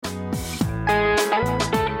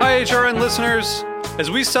HRN listeners.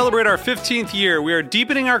 As we celebrate our 15th year, we are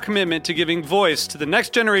deepening our commitment to giving voice to the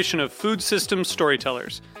next generation of food systems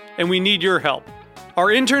storytellers, and we need your help. Our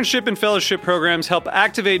internship and fellowship programs help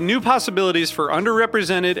activate new possibilities for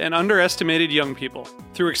underrepresented and underestimated young people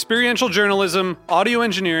through experiential journalism, audio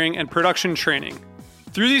engineering, and production training.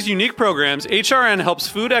 Through these unique programs, HRN helps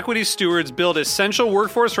food equity stewards build essential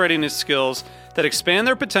workforce readiness skills that expand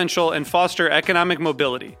their potential and foster economic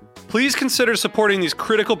mobility. Please consider supporting these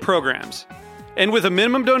critical programs. And with a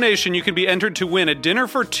minimum donation, you can be entered to win a dinner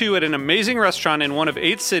for two at an amazing restaurant in one of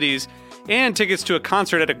 8 cities and tickets to a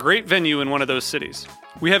concert at a great venue in one of those cities.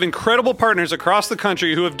 We have incredible partners across the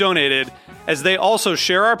country who have donated, as they also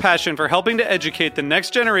share our passion for helping to educate the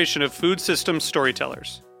next generation of food systems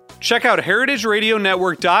storytellers. Check out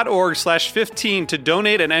heritageradionetwork.org/15 to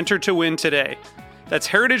donate and enter to win today. That's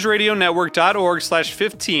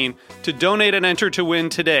heritageradionetwork.org/15 to donate and enter to win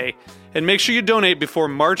today. And make sure you donate before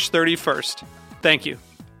March 31st. Thank you.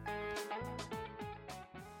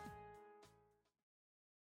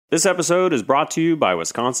 This episode is brought to you by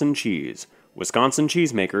Wisconsin Cheese. Wisconsin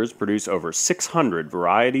cheesemakers produce over 600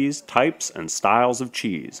 varieties, types, and styles of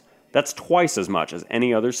cheese. That's twice as much as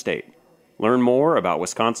any other state. Learn more about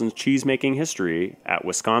Wisconsin's cheesemaking history at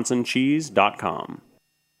wisconsincheese.com.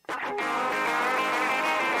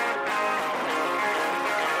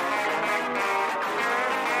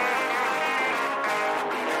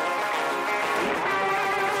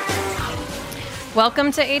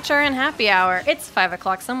 Welcome to HRN Happy Hour. It's 5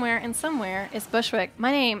 o'clock somewhere, and somewhere is Bushwick.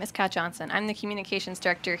 My name is Kat Johnson. I'm the Communications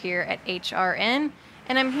Director here at HRN,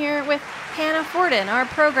 and I'm here with Hannah Forden, our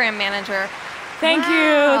Program Manager. Thank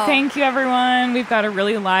you, everyone. We've got a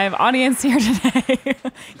really live audience here today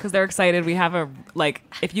because they're excited. We have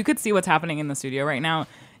if you could see what's happening in the studio right now,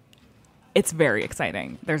 it's very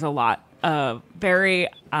exciting. There's a lot of very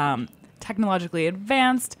technologically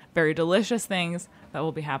advanced, very delicious things that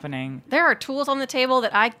will be happening. There are tools on the table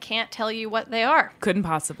that I can't tell you what they are. Couldn't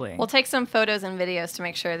possibly. We'll take some photos and videos to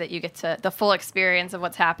make sure that you get to the full experience of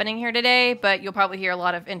what's happening here today, but you'll probably hear a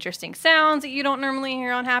lot of interesting sounds that you don't normally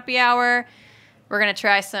hear on Happy Hour. We're going to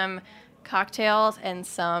try some cocktails and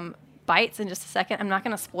some bites in just a second. I'm not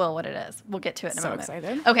going to spoil what it is. We'll get to it in a moment. So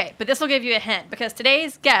excited. Okay, but this will give you a hint because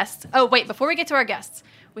today's guests... Oh, wait, before we get to our guests,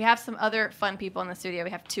 we have some other fun people in the studio.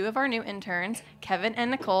 We have 2 of our new interns, Kevin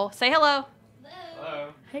and Nicole. Say hello. Hello.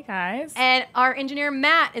 Hey, guys. And our engineer,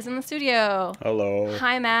 Matt, is in the studio. Hello.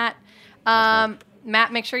 Hi, Matt.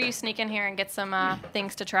 Matt, make sure you sneak in here and get some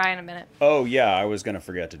things to try in a minute. Oh, yeah, I was going to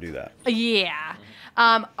forget to do that. Yeah.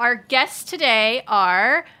 Our guests today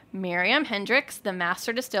are Miriam Hendricks, the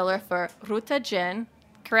master distiller for Ruta Gin.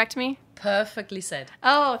 Correct me? Perfectly said.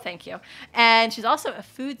 Oh, thank you. And she's also a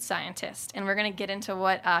food scientist, and we're going to get into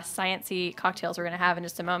what sciencey cocktails we're going to have in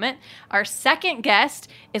just a moment. Our second guest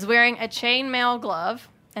is wearing a chainmail glove,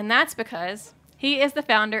 and that's because he is the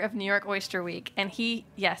founder of New York Oyster Week, and he,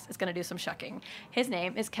 yes, is going to do some shucking. His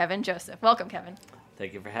name is Kevin Joseph. Welcome, Kevin.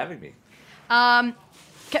 Thank you for having me.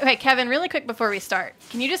 Okay, Kevin, really quick before we start,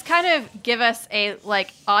 can you just kind of give us a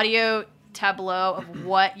audio tableau of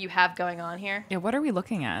what you have going on here? Yeah, what are we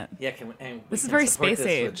looking at? Yeah, this is very space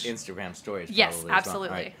age. Instagram stories. Yes, probably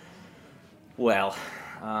absolutely. Well,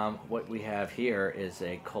 what we have here is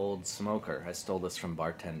a cold smoker. I stole this from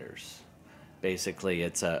bartenders. Basically,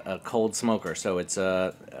 it's a cold smoker, so it's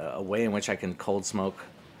a way in which I can cold smoke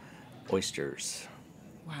oysters.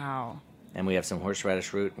 Wow. And we have some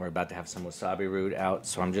horseradish root, and we're about to have some wasabi root out,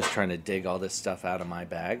 so I'm just trying to dig all this stuff out of my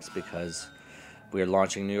bags because we are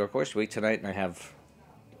launching New York Oyster Week tonight, and I have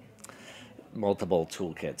multiple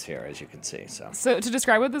toolkits here, as you can see. So to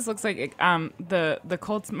describe what this looks like, the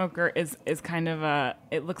cold smoker is kind of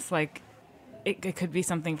it looks like it could be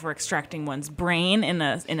something for extracting one's brain in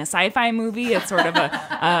a sci-fi movie. It's sort of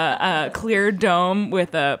a clear dome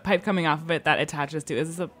with a pipe coming off of it that attaches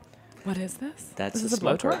to. What is this? That's this a is a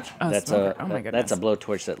blowtorch. Oh, that's smoker. Oh my goodness. That's a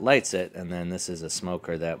blowtorch that lights it, and then this is a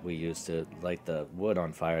smoker that we use to light the wood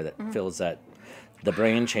on fire that fills the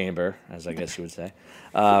brain chamber, as I guess you would say,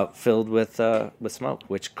 filled with smoke,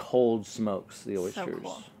 which cold smokes the oysters. So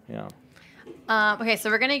cool. Yeah. Okay, so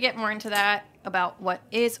we're going to get more into that about what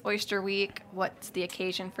is Oyster Week, what's the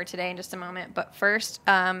occasion for today in just a moment. But first,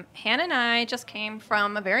 Hannah and I just came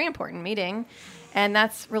from a very important meeting, and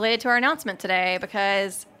that's related to our announcement today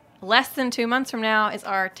because less than 2 months from now is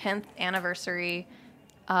our 10th anniversary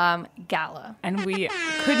gala. And we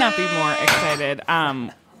could not be more excited.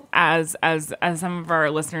 As some of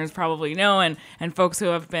our listeners probably know, and folks who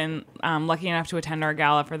have been lucky enough to attend our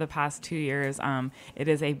gala for the past 2 years, it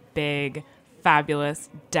is a big,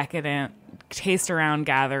 fabulous, decadent, taste around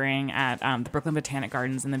gathering at the Brooklyn Botanic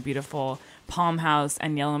Gardens in the beautiful Palm House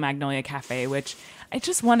and Yellow Magnolia Cafe, which it's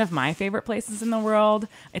just one of my favorite places in the world.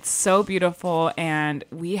 It's so beautiful, and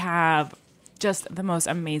we have just the most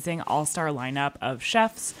amazing all-star lineup of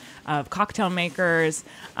chefs, of cocktail makers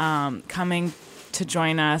coming to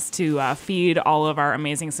join us to feed all of our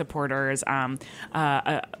amazing supporters.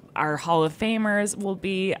 Our Hall of Famers will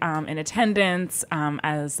be in attendance.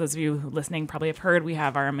 As those of you listening probably have heard, we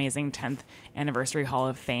have our amazing 10th anniversary Hall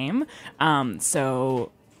of Fame.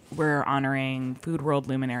 So we're honoring food world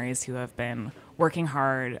luminaries who have been working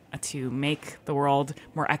hard to make the world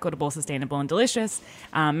more equitable, sustainable, and delicious.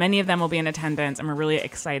 Many of them will be in attendance, and we're really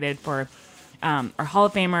excited for our Hall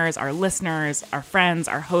of Famers, our listeners, our friends,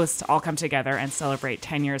 our hosts to all come together and celebrate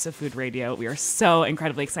 10 years of food radio. We are so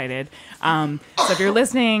incredibly excited. So if you're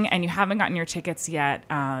listening and you haven't gotten your tickets yet,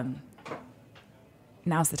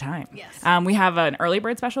 now's the time. Yes. We have an early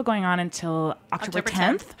bird special going on until October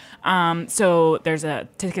 10th. So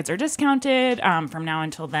tickets are discounted from now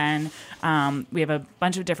until then. We have a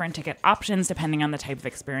bunch of different ticket options depending on the type of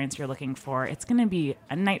experience you're looking for. It's going to be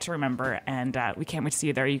a night to remember, and we can't wait to see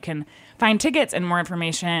you there. You can find tickets and more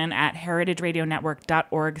information at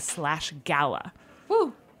heritageradionetwork.org/gala.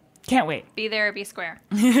 Woo! Can't wait. Be there, be square.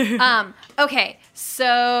 Okay,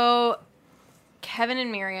 so Kevin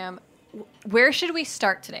and Miriam, where should we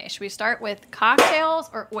start today? Should we start with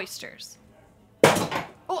cocktails or oysters? I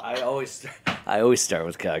always start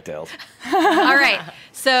with cocktails. All right.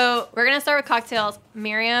 So we're going to start with cocktails.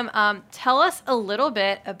 Miriam, tell us a little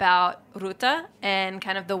bit about Ruta and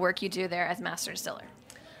kind of the work you do there as master distiller.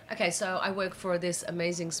 Okay, so I work for this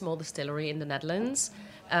amazing small distillery in the Netherlands.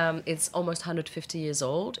 It's almost 150 years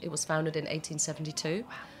old. It was founded in 1872. Wow.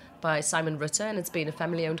 By Simon Rutte, and it's been a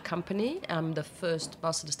family-owned company. I'm the first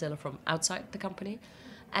master distiller from outside the company.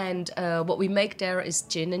 And what we make there is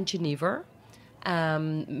gin and Genever.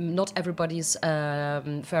 Not everybody's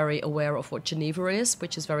very aware of what Genever is,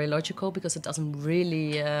 which is very logical because it doesn't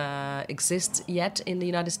really exist yet in the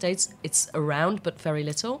United States. It's around, but very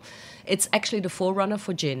little. It's actually the forerunner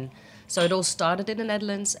for gin. So it all started in the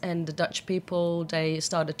Netherlands, and the Dutch people, they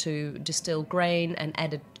started to distill grain and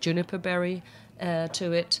added juniper berry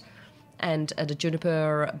to it. And the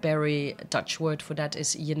juniper berry, Dutch word for that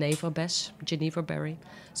is Genever berry.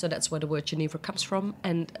 So that's where the word Genever comes from.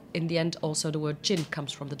 And in the end, also the word gin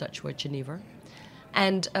comes from the Dutch word Genever.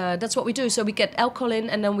 And that's what we do. So we get alcohol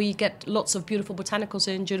in, and then we get lots of beautiful botanicals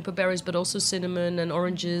in, juniper berries, but also cinnamon and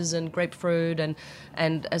oranges and grapefruit and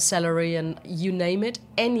celery and you name it.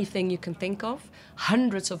 Anything you can think of.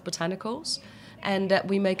 Hundreds of botanicals. And that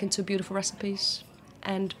we make into beautiful recipes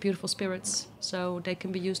and beautiful spirits, so they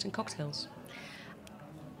can be used in cocktails.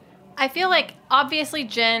 I feel like obviously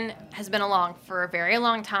gin has been along for a very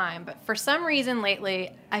long time, but for some reason lately,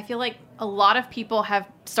 I feel like a lot of people have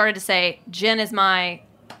started to say gin is my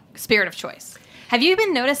spirit of choice. Have you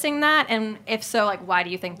been noticing that? And if so, like, why do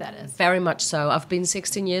you think that is? Very much so. I've been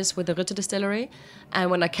 16 years with the Rutte distillery, and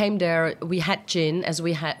when I came there, we had gin as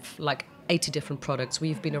we had like 80 different products.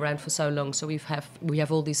 We've been around for so long, so we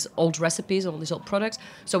have all these old recipes, all these old products.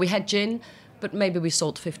 So we had gin, but maybe we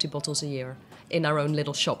sold 50 bottles a year in our own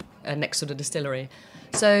little shop next to the distillery.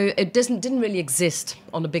 So it didn't really exist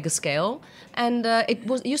on a bigger scale, and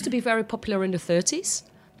it used to be very popular in the 30s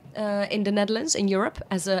in the Netherlands, in Europe,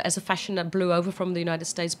 as a fashion that blew over from the United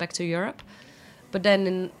States back to Europe. But then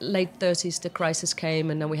in late 30s, the crisis came,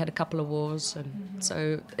 and then we had a couple of wars, and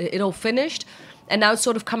so it all finished. And now it's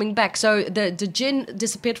sort of coming back. So the gin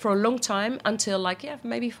disappeared for a long time until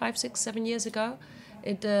maybe 5, 6, 7 years ago.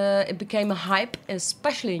 It became a hype,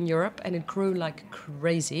 especially in Europe, and it grew like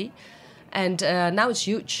crazy. And now it's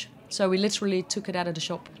huge. So we literally took it out of the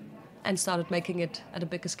shop and started making it at a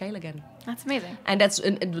bigger scale again. That's amazing. And that's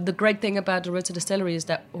the great thing about the Rutte distillery is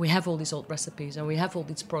that we have all these old recipes and we have all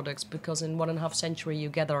these products, because in 1.5 century you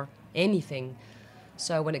gather anything.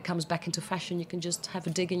 So when it comes back into fashion, you can just have a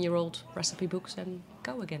dig in your old recipe books and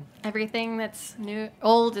go again. Everything that's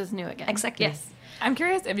old is new again. Exactly. Yes. I'm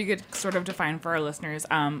curious if you could sort of define for our listeners.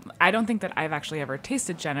 I don't think that I've actually ever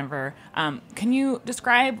tasted Genever. Can you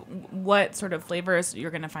describe what sort of flavors you're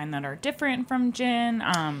going to find that are different from gin?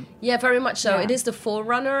 Yeah, very much so. Yeah. It is the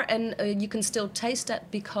forerunner, and you can still taste that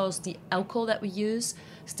because the alcohol that we use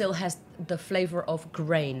still has the flavor of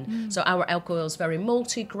grain. So our alcohol is very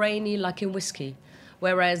malty, grainy, like in whiskey.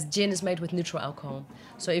 Whereas gin is made with neutral alcohol.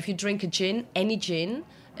 So if you drink a gin, any gin,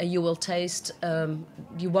 you will taste,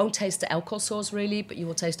 you won't taste the alcohol source really, but you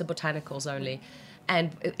will taste the botanicals only.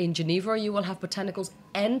 And in Genever, you will have botanicals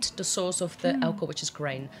and the source of the alcohol, which is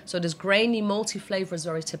grain. So this grainy, malty flavor is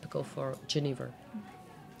very typical for Genever.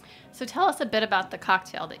 So tell us a bit about the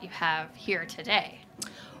cocktail that you have here today.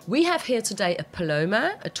 We have here today a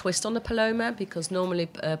Paloma, a twist on the Paloma, because normally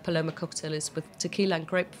a Paloma cocktail is with tequila and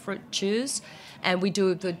grapefruit juice, and we do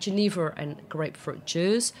it with Genever and grapefruit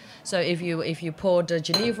juice. So if you pour the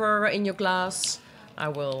Genever in your glass, I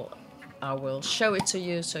will show it to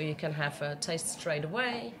you so you can have a taste straight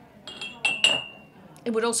away.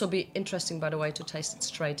 It would also be interesting, by the way, to taste it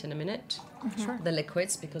straight in a minute. Sure. The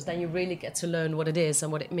liquids, because then you really get to learn what it is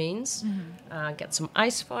and what it means. Get some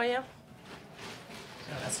ice for you.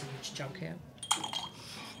 Oh, that's a huge chunk here.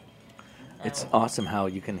 It's awesome how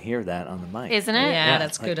you can hear that on the mic. Isn't it? Yeah,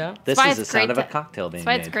 that's good, huh? This is the sound of a cocktail being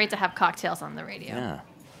made. That's why it's great to have cocktails on the radio.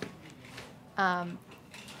 Yeah.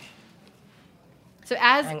 So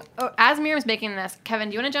as Miriam's making this, Kevin,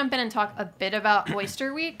 do you want to jump in and talk a bit about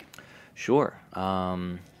Oyster Week? Sure.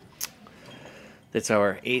 It's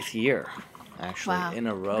our 8th year, actually, in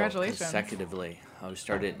a row, Congratulations. consecutively. I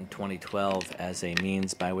started in 2012 as a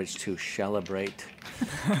means by which to celebrate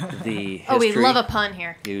the history. Oh, we love a pun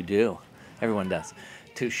here. You do. Everyone does.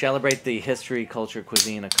 To celebrate the history, culture,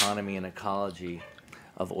 cuisine, economy, and ecology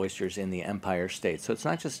of oysters in the Empire State. So it's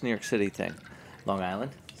not just a New York City thing. Long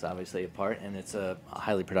Island is obviously a part, and it's a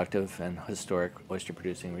highly productive and historic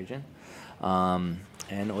oyster-producing region.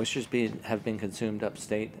 And oysters have been consumed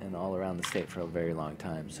upstate and all around the state for a very long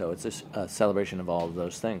time. So it's a celebration of all of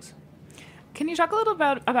those things. Can you talk a little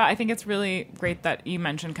about I think it's really great that you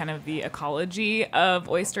mentioned kind of the ecology of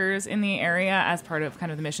oysters in the area as part of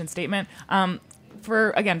kind of the mission statement.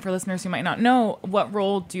 For listeners who might not know, what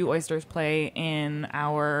role do oysters play in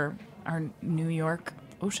our New York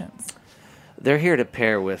oceans? They're here to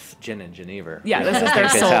pair with gin and Genever. Yeah, this is their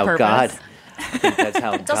sole purpose. I think that's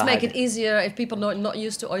how It does make it easier if people are not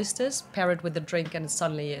used to oysters, pair it with the drink, and it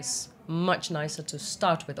suddenly is much nicer to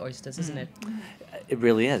start with oysters, isn't it? It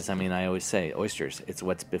really is. I mean, I always say oysters, it's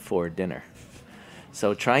what's before dinner.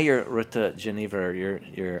 So try your Ruta Genever,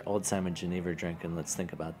 your Old Simon Genever drink, and let's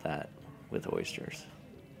think about that with oysters.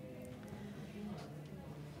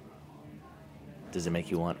 Does it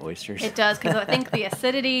make you want oysters? It does, because I think the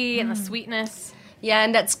acidity and the sweetness. Yeah,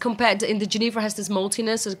 and that's compared in the Genever has this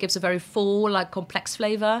maltiness, so it gives a very full, complex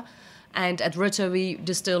flavor. And at Ruta, we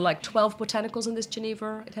distill 12 botanicals in this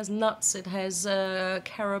Genever. It has nuts, it has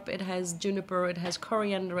carob, it has juniper, it has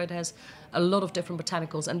coriander, it has a lot of different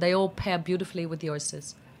botanicals, and they all pair beautifully with the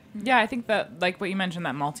oysters. Yeah, I think that, what you mentioned,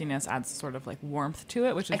 that maltiness adds sort of warmth to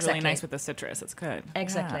it, which is really nice with the citrus. It's good.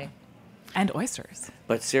 Exactly. Yeah. And oysters.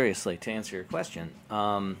 But seriously, to answer your question,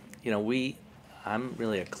 I'm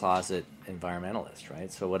really a closet environmentalist,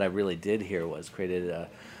 right? So what I really did here was created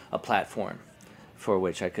a platform for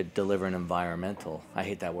which I could deliver an environmental, I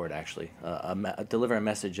hate that word actually, deliver a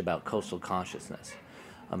message about coastal consciousness,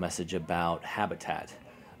 a message about habitat,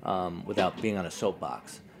 without being on a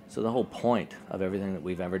soapbox. So the whole point of everything that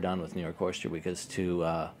we've ever done with New York Oyster Week is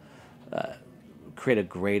to create a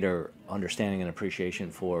greater understanding and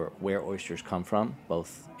appreciation for where oysters come from,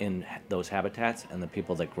 both in those habitats and the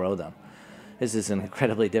people that grow them. This is an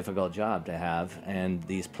incredibly difficult job to have, and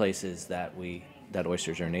these places that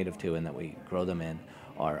oysters are native to and that we grow them in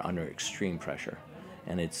are under extreme pressure,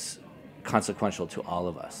 and it's consequential to all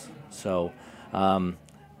of us. So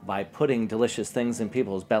by putting delicious things in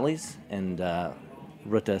people's bellies and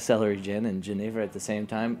Ruta celery gin and Genever at the same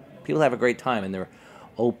time, people have a great time, and they're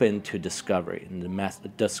open to discovery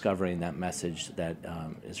and discovering that message that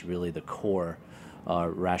is really the core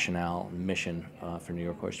rationale mission for New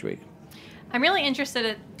York Oyster Week. I'm really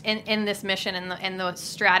interested in this mission and the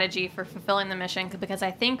strategy for fulfilling the mission, because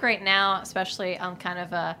I think right now, especially on kind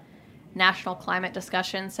of a national climate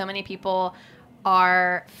discussion, so many people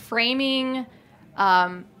are framing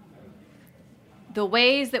the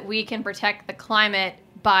ways that we can protect the climate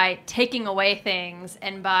by taking away things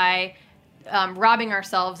and by robbing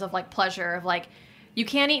ourselves of pleasure, of you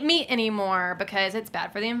can't eat meat anymore because it's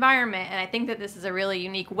bad for the environment. And I think that this is a really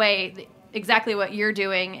unique way. Exactly what you're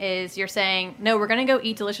doing is you're saying, no, we're going to go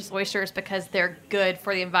eat delicious oysters because they're good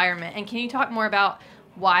for the environment. And can you talk more about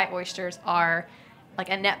why oysters are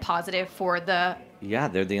a net positive for the... Yeah,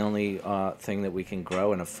 they're the only thing that we can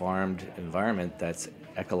grow in a farmed environment that's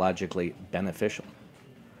ecologically beneficial.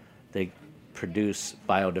 They produce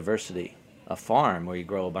biodiversity. A farm where you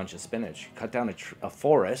grow a bunch of spinach, cut down a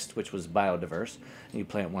forest, which was biodiverse, and you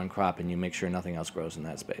plant one crop and you make sure nothing else grows in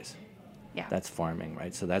that space. Yeah. That's farming,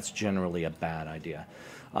 right? So that's generally a bad idea.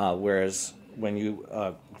 Whereas when you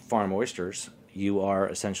farm oysters, you are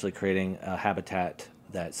essentially creating a habitat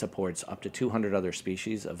that supports up to 200 other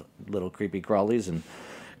species of little creepy crawlies and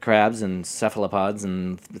crabs and cephalopods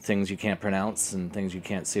and things you can't pronounce and things you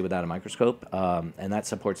can't see without a microscope, and that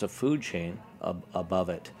supports a food chain above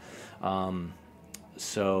it.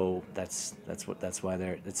 So that's why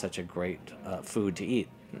it's such a great food to eat.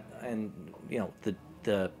 And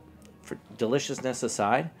for deliciousness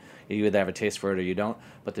aside, you either have a taste for it or you don't,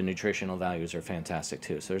 but the nutritional values are fantastic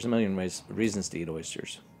too. So there's a million reasons to eat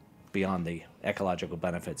oysters beyond the ecological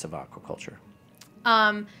benefits of aquaculture.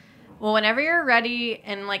 Well, whenever you're ready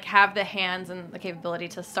and like have the hands and the capability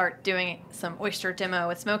to start doing some oyster demo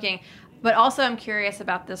with smoking, but also I'm curious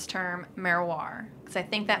about this term merroir, because I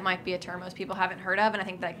think that might be a term most people haven't heard of, and I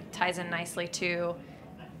think that ties in nicely to,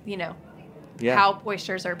 how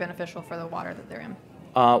oysters are beneficial for the water that they're in.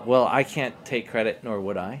 Well, I can't take credit, nor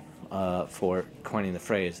would I, for coining the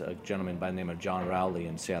phrase. A gentleman by the name of John Rowley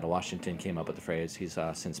in Seattle, Washington, came up with the phrase. He's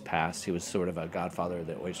since passed. He was sort of a godfather of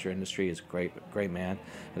the oyster industry. He's a great man.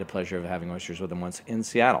 I had the pleasure of having oysters with him once in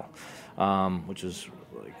Seattle, which was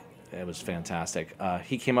it was fantastic.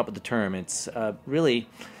 He came up with the term. It's really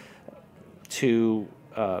to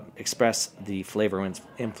express the flavor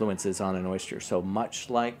influences on an oyster. So much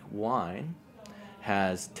like wine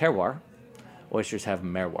has terroir, oysters have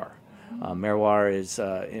merroir. Merroir is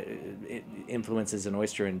it influences an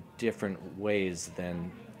oyster in different ways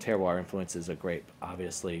than terroir influences a grape.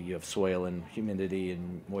 Obviously, you have soil and humidity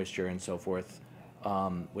and moisture and so forth,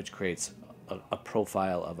 which creates a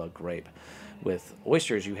profile of a grape. With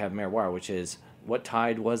oysters, you have merroir, which is what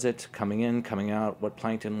tide was it coming in, coming out, what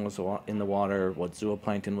plankton was in the water, what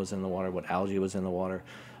zooplankton was in the water, what algae was in the water,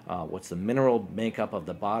 what's the mineral makeup of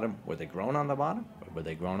the bottom. Were they grown on the bottom or were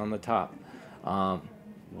they grown on the top?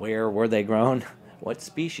 Where were they grown? What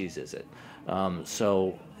species is it?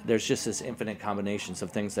 So there's just this infinite combinations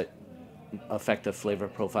of things that affect the flavor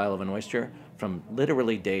profile of an oyster from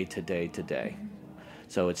literally day to day to day.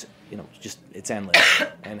 So it's it's endless,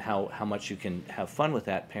 and how much you can have fun with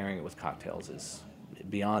that pairing it with cocktails is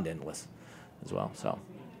beyond endless as well. So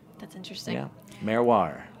that's interesting. Yeah,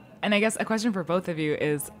 merroir. And I guess a question for both of you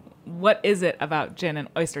is, what is it about gin and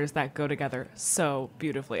oysters that go together so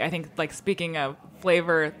beautifully? I think, like, speaking of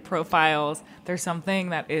flavor profiles, there's something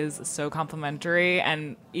that is so complementary,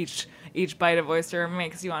 and each bite of oyster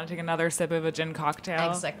makes you want to take another sip of a gin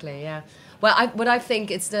cocktail. Exactly, yeah. Well, what I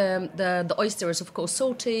think it's the oyster is, of course,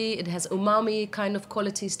 salty. It has umami kind of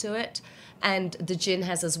qualities to it. And the gin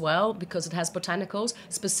has as well, because it has botanicals,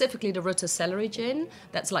 specifically the Rutter celery gin.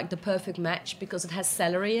 That's like the perfect match because it has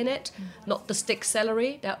celery in it, not the stick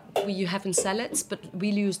celery that you have in salads, but we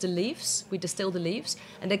use the leaves. We distill the leaves,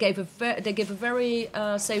 and they give a very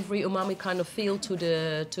savory umami kind of feel to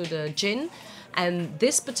the gin. And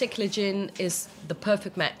this particular gin is the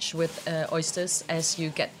perfect match with oysters, as you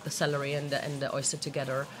get the celery and the oyster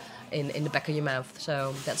together in the back of your mouth.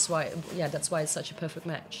 So that's why it's such a perfect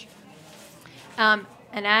match. And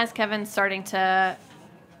as Kevin's starting to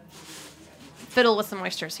fiddle with some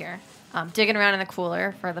oysters here, digging around in the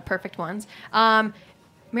cooler for the perfect ones,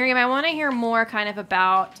 Miriam, I want to hear more kind of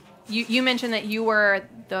about, you mentioned that you were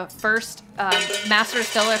the first master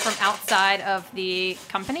distiller from outside of the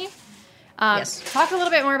company. Yes. Talk a little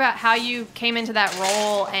bit more about how you came into that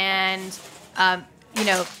role, and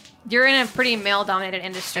you're in a pretty male-dominated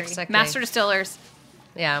industry. Exactly. Master distillers,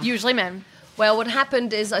 usually men. Well, what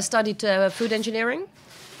happened is I studied food engineering,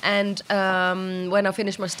 and when I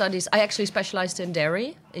finished my studies, I actually specialized in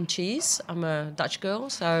dairy, in cheese. I'm a Dutch girl,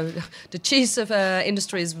 so the cheese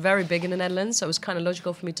industry is very big in the Netherlands, so it was kind of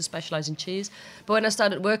logical for me to specialize in cheese. But when I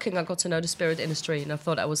started working, I got to know the spirit industry, and I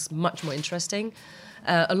thought that was much more interesting.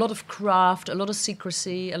 A lot of craft, a lot of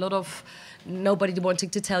secrecy, a lot of nobody wanting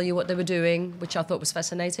to tell you what they were doing, which I thought was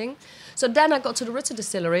fascinating. So then I got to the Rutter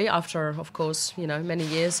distillery after, of course, many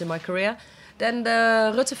years in my career. Then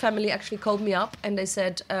the Rutter family actually called me up and they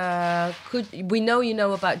said, we know you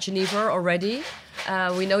know about Genever already.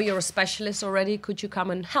 We know you're a specialist already. Could you come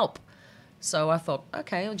and help? So I thought,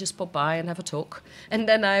 okay, I'll just pop by and have a talk. And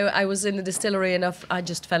then I was in the distillery and I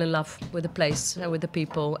just fell in love with the place, with the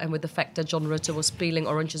people, and with the fact that John Rutter was peeling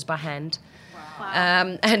oranges by hand.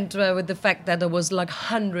 Wow. And with the fact that there was like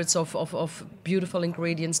hundreds of beautiful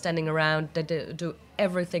ingredients standing around. They do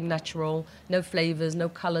everything natural, no flavors, no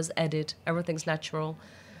colors added, everything's natural.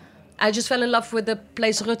 I just fell in love with the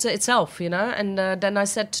place Rutter itself, And then I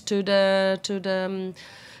said to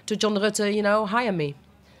John Rutter, hire me.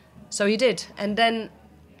 So he did. And then,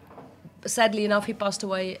 sadly enough, he passed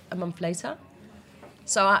away a month later.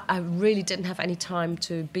 So I really didn't have any time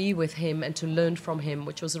to be with him and to learn from him,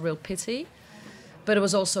 which was a real pity. But it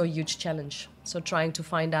was also a huge challenge. So trying to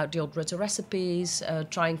find out the old Rutter recipes,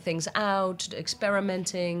 trying things out,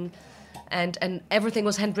 experimenting. And everything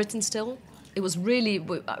was handwritten still. it was really,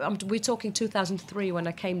 we're talking 2003 when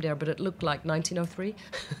I came there, but it looked like 1903,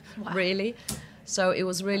 really. So it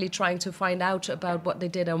was really trying to find out about what they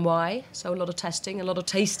did and why. So a lot of testing, a lot of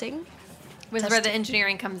tasting. Which is where the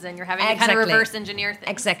engineering comes in. You're having to kind of reverse engineer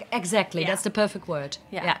things. Exactly. Yeah. That's the perfect word.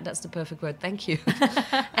 Yeah. That's the perfect word. Thank you.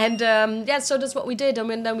 And so that's what we did. I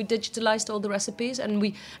mean, then we digitalized all the recipes,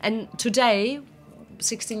 and today,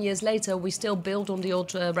 16 years later, we still build on the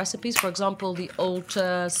old recipes. For example, the old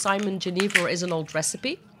Simon Genever is an old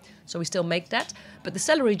recipe, so we still make that. But the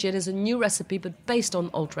celery gin is a new recipe, but based on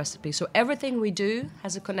old recipes. So everything we do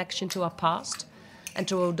has a connection to our past and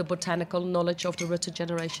to the botanical knowledge of the Rutte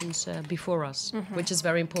generations before us, which is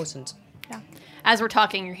very important. Yeah. As we're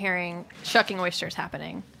talking, you're hearing shucking oysters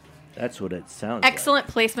happening. That's what it sounds Excellent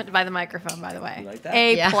placement by the microphone, by the way. You like that?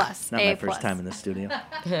 A Yeah. plus. Not A my plus. first time in the studio.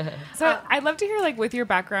 So I'd love to hear, like, with your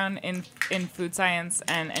background in food science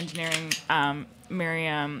and engineering,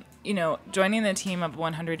 Miriam, joining the team of a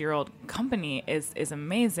 100-year-old company is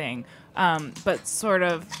amazing. But sort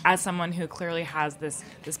of as someone who clearly has this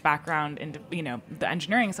background in, the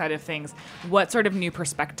engineering side of things, what sort of new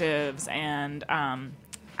perspectives and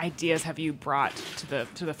ideas have you brought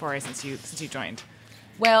to the foray since you joined?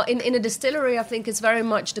 Well, in a distillery, I think it's very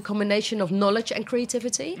much the combination of knowledge and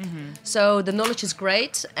creativity. So the knowledge is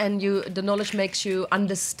great, and the knowledge makes you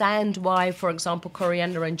understand why, for example,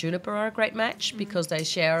 coriander and juniper are a great match, because they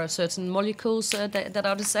share certain molecules that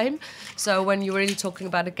are the same. So when you're really talking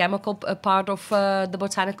about the chemical part of the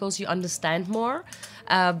botanicals, you understand more.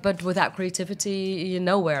 But without creativity, you're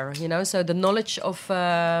nowhere, So the knowledge of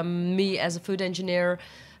me as a food engineer,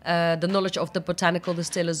 the knowledge of the botanical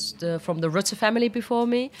distillers from the Rutte family before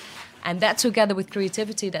me, and that together with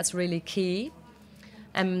creativity, that's really key.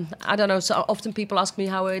 And I don't know, so often people ask me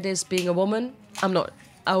how it is being a woman.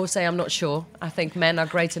 I would say I'm not sure. I think men are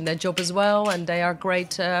great in their job as well, and they are great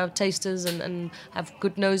tasters and have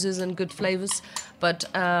good noses and good flavors. But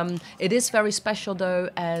it is very special, though,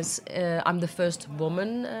 as I'm the first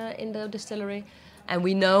woman in the distillery. And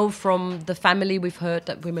we know from the family, we've heard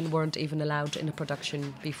that women weren't even allowed in the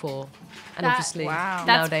production before. And obviously now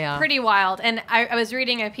they are. That's pretty wild. And I was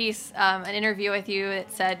reading a piece, an interview with you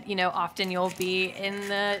that said, often you'll be in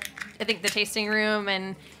the tasting room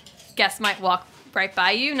and guests might walk right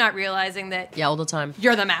by you, not realizing that all the time.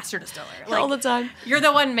 You're the master distiller. All the time. You're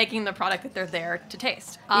the one making the product that they're there to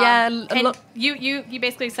taste. And you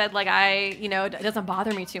basically said, like, it doesn't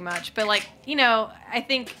bother me too much. But, I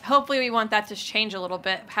think hopefully we want that to change a little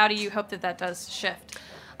bit. How do you hope that does shift?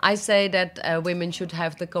 I say that women should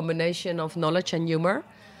have the combination of knowledge and humor.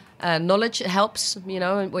 Knowledge helps,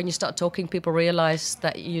 when you start talking, people realize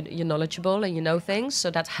that you're knowledgeable and you know things,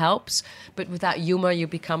 so that helps. But without humor, you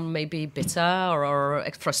become maybe bitter or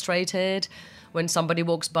frustrated when somebody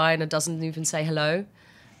walks by and it doesn't even say hello.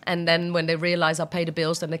 And then when they realize I pay the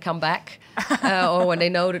bills, then they come back. Or when they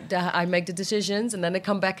know that I make the decisions, and then they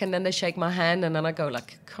come back and then they shake my hand, and then I go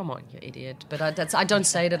like, come on, you idiot. But I don't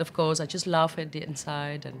say that, of course. I just laugh at the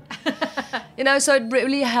inside. And so it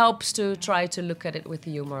really helps to try to look at it with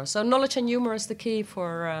humor. So knowledge and humor is the key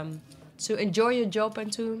for to enjoy your job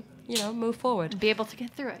and to move forward. Be able to get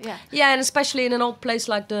through it, yeah. Yeah, and especially in an old place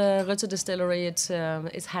like the Rutte Distillery, it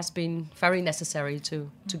has been very necessary to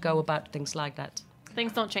go about things like that.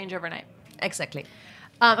 Things don't change overnight. Exactly.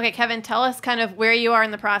 Okay, Kevin, tell us kind of where you are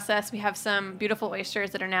in the process. We have some beautiful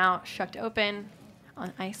oysters that are now shucked open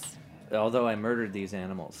on ice. Although I murdered these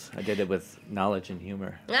animals, I did it with knowledge and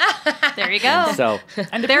humor. There you go. So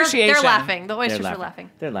And appreciation. They're laughing. The oysters are laughing.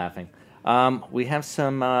 They're laughing. We have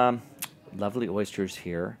some lovely oysters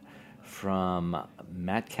here from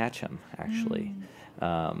Matt Catcham, actually.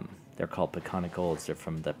 They're called Peconic Golds. They're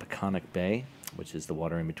from the Peconic Bay, which is the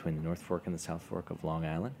water in between the North Fork and the South Fork of Long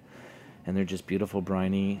Island. And they're just beautiful,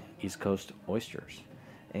 briny East Coast oysters.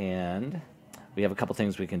 And we have a couple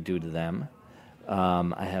things we can do to them.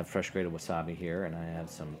 I have fresh grated wasabi here, and I have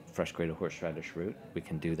some fresh grated horseradish root. We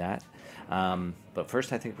can do that. But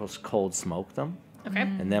first, I think we'll cold smoke them. Okay.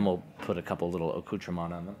 And then we'll put a couple little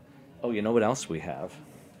accoutrements on them. Oh, you know what else we have?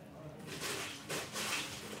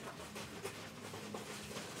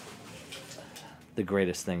 The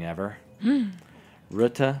greatest thing ever.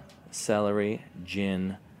 Rutte celery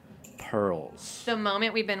gin pearls. The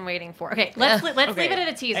moment we've been waiting for. Okay, let's leave it at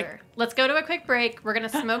a teaser. Let's go to a quick break. We're going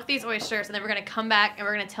to smoke these oysters, and then we're going to come back, and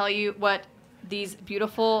we're going to tell you what these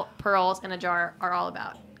beautiful pearls in a jar are all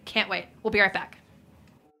about. Can't wait. We'll be right back.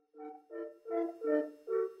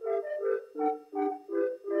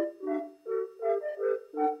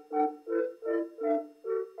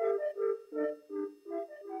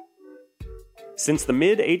 Since the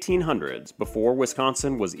mid-1800s, before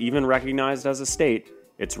Wisconsin was even recognized as a state,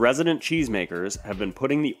 Its resident cheesemakers have been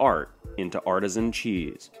putting the art into artisan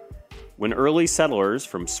cheese. When early settlers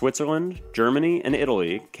from Switzerland, Germany, and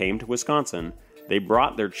Italy came to Wisconsin, they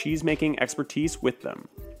brought their cheesemaking expertise with them.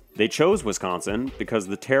 They chose Wisconsin because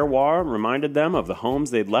the terroir reminded them of the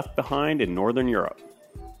homes they'd left behind in northern Europe.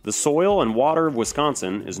 The soil and water of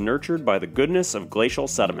Wisconsin is nurtured by the goodness of glacial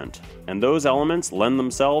sediment, and those elements lend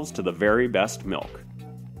themselves to the very best milk.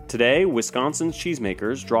 Today, Wisconsin's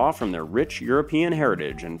cheesemakers draw from their rich European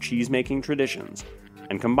heritage and cheesemaking traditions,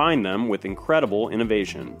 and combine them with incredible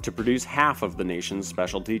innovation to produce half of the nation's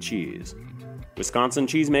specialty cheese. Wisconsin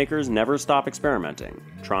cheesemakers never stop experimenting,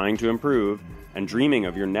 trying to improve, and dreaming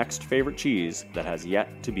of your next favorite cheese that has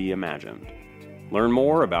yet to be imagined. Learn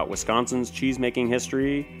more about Wisconsin's cheesemaking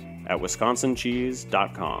history at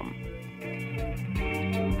wisconsincheese.com.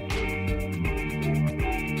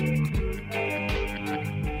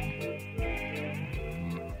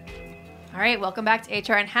 All right, welcome back to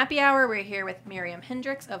HRN Happy Hour. We're here with Miriam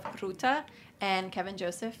Hendricks of Ruta and Kevin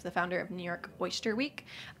Joseph, the founder of New York Oyster Week.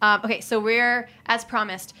 Okay, so we're, as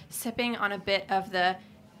promised, sipping on a bit of the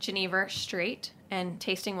Genever straight and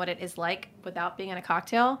tasting what it is like without being in a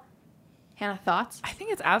cocktail. Hannah, thoughts? I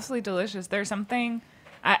think it's absolutely delicious. There's something...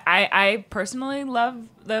 I personally love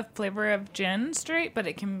the flavor of gin straight, but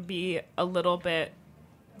it can be a little bit,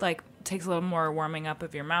 like, takes a little more warming up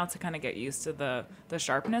of your mouth to kind of get used to the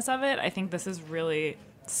sharpness of it. I think this is really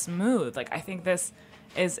smooth. Like, I think this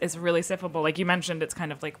is really sippable. Like you mentioned, it's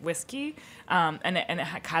kind of like whiskey, and it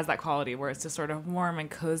has that quality where it's just sort of warm and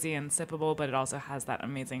cozy and sippable, but it also has that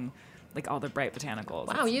amazing, like all the bright botanicals.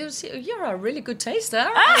 Wow, you're a really good taster.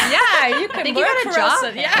 Yeah, you can think work you got a for us.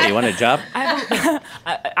 job. Yeah. Hey, you want a job?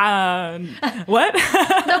 What?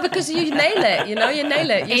 No, because you nail it. You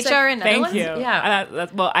nail it. You HR in Thank Netherlands? you. Yeah.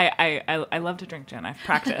 Well, I love to drink gin. I've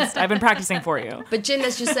practiced. I've been practicing for you. But gin,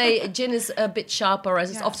 as you say, gin is a bit sharper,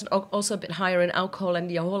 as it's often also a bit higher in alcohol, and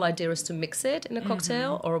the whole idea is to mix it in a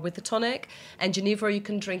cocktail or with a tonic. And Genever you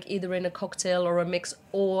can drink either in a cocktail or a mix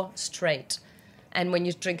or straight. And when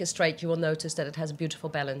you drink it straight, you will notice that it has a beautiful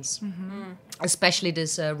balance. Mm-hmm. Especially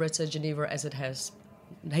this Ruta Genever, as it has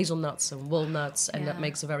hazelnuts and walnuts, and that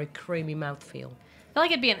makes a very creamy mouthfeel. I feel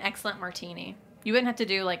like it'd be an excellent martini. You wouldn't have to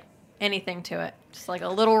do like anything to it. Just like a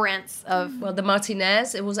little rinse of... Well, the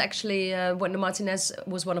Martinez, it was actually when the Martinez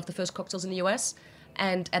was one of the first cocktails in the US.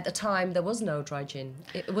 And at the time, there was no dry gin.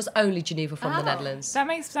 It was only Genever from the Netherlands. That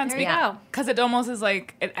makes sense. There you go. Because it almost is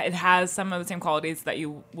like, it has some of the same qualities that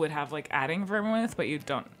you would have like adding vermouth with, but you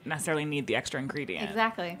don't necessarily need the extra ingredient.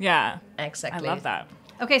 Exactly. Yeah. Exactly. I love that.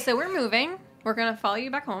 Okay, so we're moving. We're going to follow you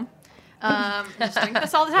back home. Just drink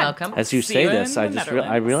this all the time. Welcome. As you See say you this, in I the just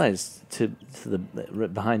Netherlands. I realized to the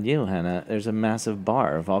behind you, Hannah, there's a massive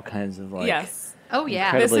bar of all kinds of like Yes. Oh, yeah.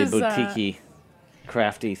 incredibly This is, boutique-y,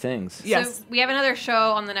 crafty things. Yes. So we have another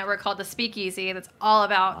show on the network called The Speakeasy that's all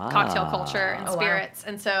about cocktail culture and Oh, wow. spirits.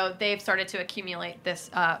 And so they've started to accumulate this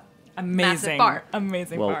Amazing. bar.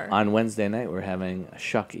 Amazing Well, bar. on Wednesday night we're having a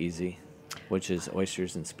Shuck Easy, which is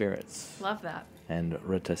oysters and spirits, Love that. and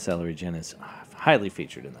Ruta Celery Gin is highly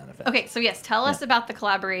featured in that event. Okay, so yes, tell us about the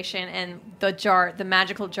collaboration and the jar, the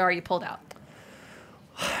magical jar you pulled out.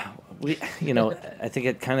 We, I think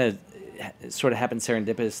it kind of sort of happened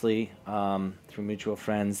serendipitously through mutual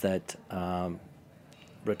friends that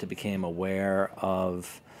Ruta became aware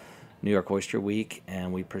of New York Oyster Week,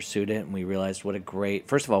 and we pursued it, and we realized what a great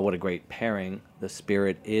pairing the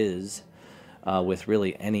spirit is with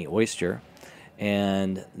really any oyster.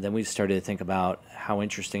 And then we started to think about how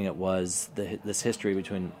interesting it was, this history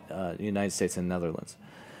between the United States and Netherlands,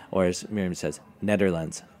 or as Miriam says,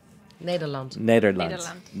 Netherlands. Nederland.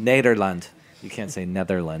 Nederland. You can't say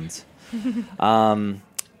Netherlands. We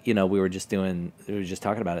were just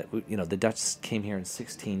talking about it. The Dutch came here in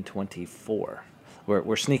 1624.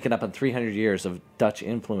 We're sneaking up on 300 years of Dutch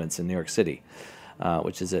influence in New York City,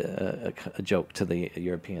 which is a joke to the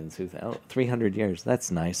Europeans who think, 300 years, that's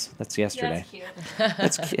nice. That's yesterday.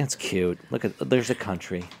 That's cute. That's cute. Look there's a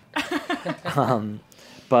country.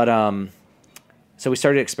 So we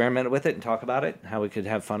started experimenting with it and talk about it, how we could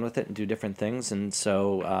have fun with it and do different things. And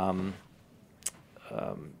so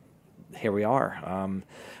here we are.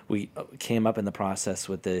 We came up in the process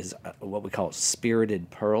with this, what we call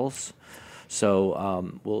spirited pearls.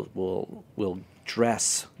 So we'll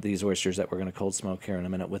dress these oysters that we're going to cold smoke here in a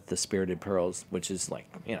minute with the spirited pearls, which is like,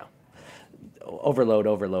 overload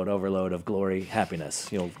of glory, happiness.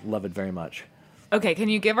 You'll love it very much. Okay, can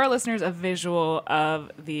you give our listeners a visual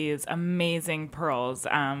of these amazing pearls?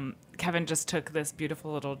 Kevin just took this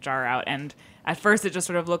beautiful little jar out, and at first it just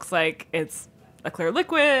sort of looks like it's a clear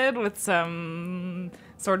liquid with some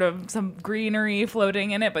sort of some greenery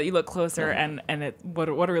floating in it, but you look closer and what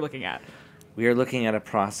are we looking at? We are looking at a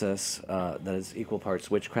process that is equal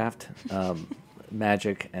parts witchcraft,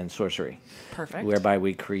 magic, and sorcery. Perfect. Whereby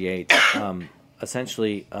we create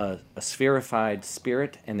essentially a spherified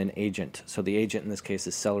spirit and an agent. So the agent in this case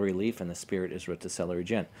is celery leaf, and the spirit is root to celery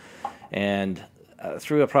gin. And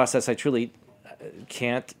through a process I truly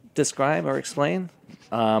can't describe or explain.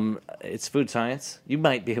 It's food science. You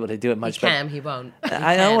might be able to do it much better. He won't.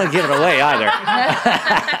 I don't want to give it away either.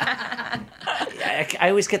 I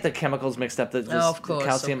always get the chemicals mixed up. Of course,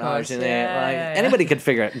 calcium, of course. oxygen. Yeah. Anybody could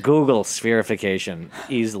figure out Google spherification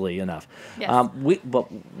easily enough. Yes.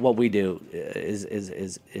 What we do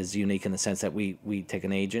is unique in the sense that we take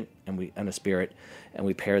an agent and a spirit, and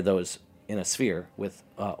we pair those in a sphere with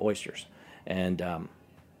oysters, and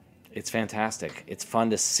it's fantastic. It's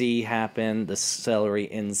fun to see happen. The celery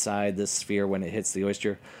inside the sphere when it hits the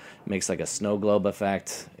oyster makes like a snow globe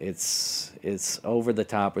effect. It's over the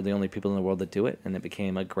top. We're the only people in the world that do it, and it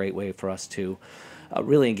became a great way for us to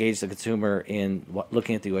really engage the consumer in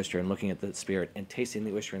looking at the oyster and looking at the spirit and tasting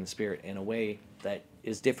the oyster and the spirit in a way that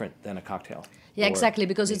is different than a cocktail. Yeah, exactly,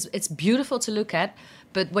 because it's beautiful to look at,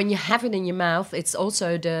 but when you have it in your mouth, it's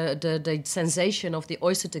also the sensation of the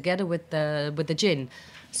oyster together with the gin.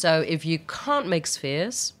 So if you can't make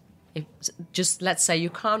spheres, just let's say you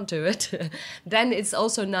can't do it, then it's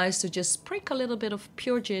also nice to just sprinkle a little bit of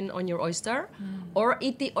pure gin on your oyster, or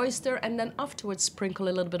eat the oyster and then afterwards sprinkle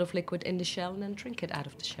a little bit of liquid in the shell and then drink it out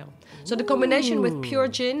of the shell. So the combination with pure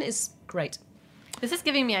gin is great. This is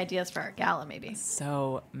giving me ideas for our gala, maybe.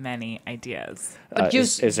 So many ideas. But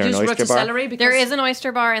Is there an oyster bar? rotisserie because There is an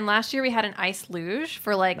oyster bar, and last year we had an ice luge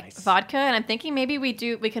for vodka, and I'm thinking maybe we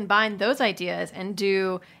combine those ideas and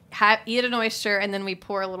eat an oyster, and then we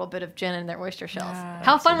pour a little bit of gin in their oyster shells.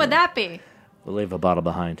 How fun would that be? We'll leave a bottle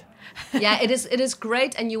behind. Yeah, it is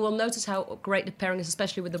great, and you will notice how great the pairing is,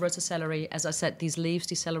 especially with the rotisserie. As I said, these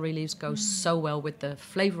celery leaves go so well with the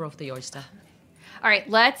flavor of the oyster. All right,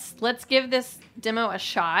 let's give this demo a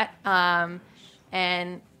shot. We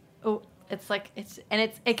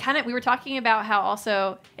were talking about how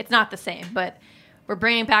also it's not the same, but we're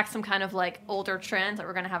bringing back some kind of like older trends. Like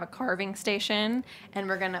we're gonna have a carving station, and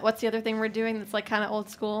what's the other thing we're doing that's like kind of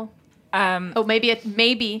old school? Maybe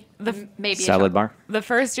a Salad bar. The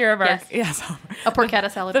first year of our a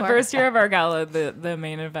porchetta salad the bar. first year of our gala, the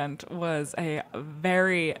main event was a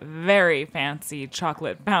very, very fancy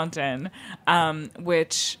chocolate fountain,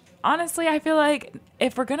 which honestly I feel like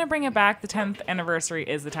if we're gonna bring it back, the 10th anniversary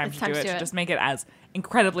is the time to do it. Just make it as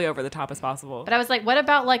incredibly over the top as possible. But I was like, what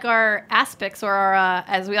about like our aspics or our,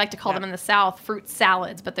 as we like to call them in the South, fruit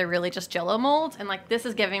salads, but they're really just Jell-O molds, and like this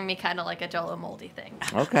is giving me kind of like a Jell-O moldy thing.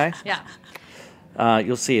 Okay. Yeah.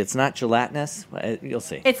 You'll see. It's not gelatinous. You'll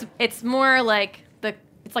see. It's more like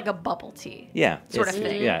it's like a bubble tea. Yeah. Sort of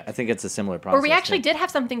thing. Yeah, I think it's a similar process. Or we actually did have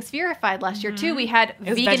something spherified last year too. We had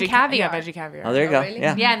It was vegan caviar. Yeah, veggie caviar. Oh, there you go. really?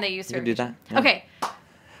 Yeah. Yeah, and they use You can do that. Yeah. Okay.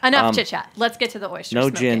 Enough chit chat. Let's get to the oyster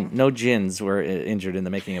smoking. No gins were injured in the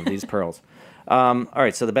making of these pearls. All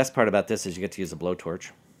right, so the best part about this is you get to use a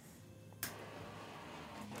blowtorch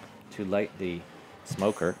to light the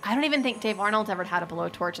smoker. I don't even think Dave Arnold's ever had a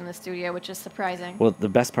blowtorch in the studio, which is surprising. Well, the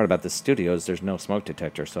best part about this studio is there's no smoke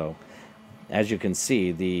detector, so as you can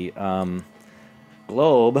see, the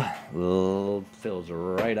globe fills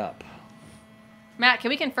right up. Matt, can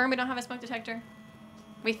we confirm we don't have a smoke detector?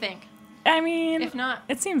 We think. I mean, If not,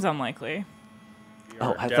 it seems unlikely.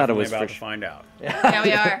 Oh, I thought it was about for to find out. yeah,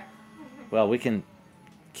 we are. Well, we can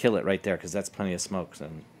kill it right there because that's plenty of smoke. So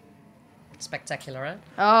Spectacular, huh?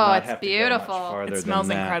 Oh, not it's have to go much beautiful. farther It smells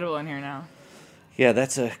than that. incredible in here now. Yeah,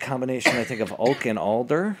 that's a combination, I think, of oak and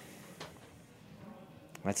alder.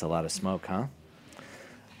 That's a lot of smoke, huh?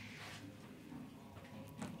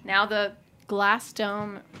 Now the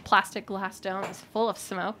plastic glass dome is full of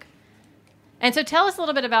smoke. And so tell us a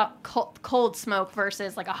little bit about cold smoke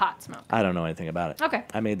versus like a hot smoke. I don't know anything about it. Okay.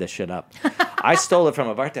 I made this shit up. I stole it from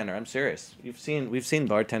a bartender. I'm serious. We've seen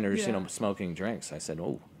bartenders, smoking drinks. I said,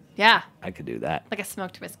 "Oh, Yeah. I could do that." Like a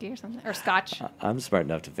smoked whiskey or something. Or scotch. I'm smart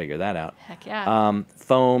enough to figure that out. Heck yeah.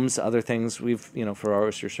 Foams, other things. We've, for our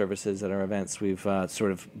oyster services at our events, we've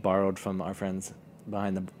sort of borrowed from our friends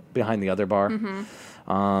behind the other bar.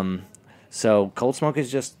 So cold smoke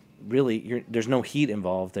is just really, there's no heat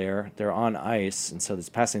involved there. They're on ice, and so it's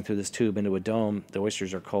passing through this tube into a dome. The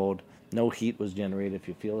oysters are cold. No heat was generated. If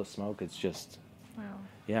you feel the smoke, it's just, Wow.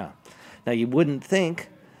 yeah. Now, you wouldn't think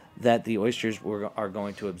that the oysters are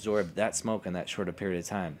going to absorb that smoke in that short a period of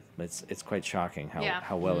time. It's quite shocking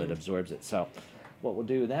how well it absorbs it. So what we'll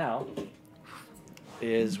do now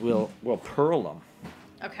is we'll pearl them.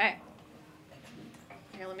 Okay.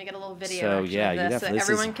 here, let me get a little video So action yeah, of you this so definitely. that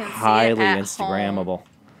everyone This can is see highly it at Instagrammable. home.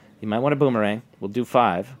 You might want a boomerang. We'll do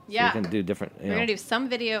 5. Yeah. So you can do different. We're going to do some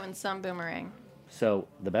video and some boomerang. So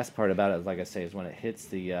the best part about it, like I say, is when it hits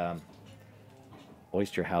the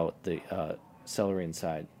oyster, how the celery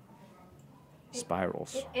inside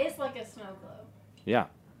spirals. It is like a snow globe. Yeah,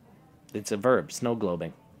 it's a verb, snow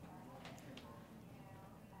globing.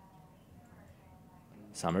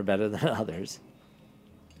 Some are better than others.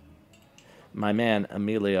 My man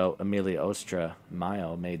Emilio Ostra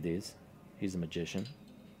Mayo made these. He's a magician.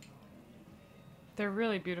 They're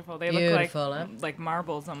really beautiful. They Beautiful, look huh? like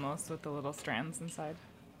marbles almost with the little strands inside.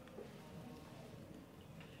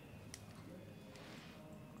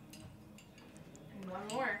 One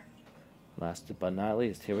more. Last but not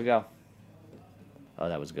least, here we go. Oh,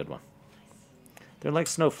 that was a good one. They're like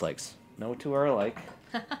snowflakes. No two are alike.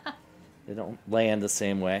 They don't land the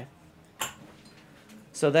same way.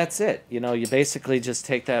 So that's it. You know, you basically just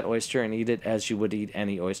take that oyster and eat it as you would eat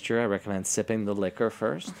any oyster. I recommend sipping the liquor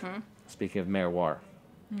first. Speaking of miroir.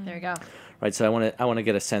 There you go. Right, so I want to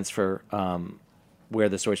get a sense for where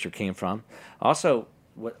this oyster came from. Also,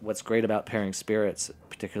 what's great about pairing spirits,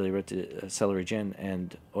 particularly with celery gin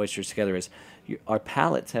and oysters together, is our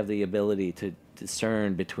palates have the ability to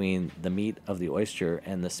discern between the meat of the oyster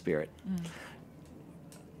and the spirit.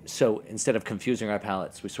 So instead of confusing our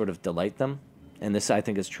palates, we sort of delight them. And this, I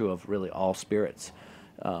think, is true of really all spirits.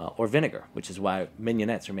 Or vinegar, which is why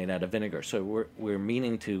mignonettes are made out of vinegar. So we're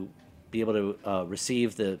meaning to be able to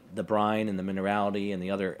receive the brine and the minerality and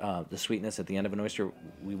the other the sweetness at the end of an oyster.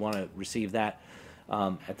 We want to receive that.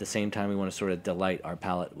 At the same time, we want to sort of delight our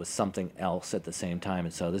palate with something else at the same time.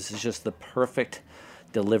 And so this is just the perfect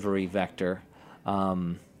delivery vector,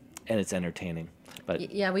 and it's entertaining.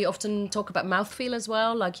 But Yeah, we often talk about mouthfeel as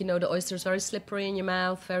well. Like, you know, the oyster is very slippery in your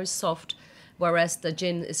mouth, very soft, whereas the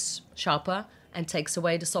gin is sharper and takes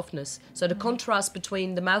away the softness. So the contrast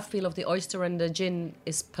between the mouthfeel of the oyster and the gin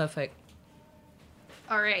is perfect.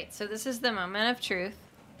 All right, so this is the moment of truth.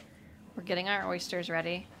 We're getting our oysters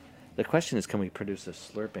ready. the question is, can we produce a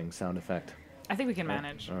slurping sound effect? I think we can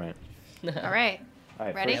manage. All right. All right. All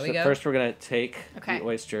right. Ready? First, There we go. first we're going to take Okay. the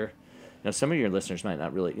oyster. Now, some of your listeners might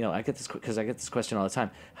not really, I get this because I get this question all the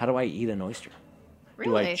time. How do I eat an oyster?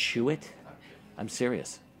 Do I Really? chew it? I'm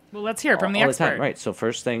serious. Well, let's hear it from the all expert. the time, right? So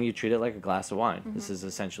first thing, you treat it like a glass of wine. This is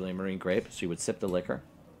essentially a marine grape, so you would sip the liquor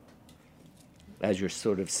as you're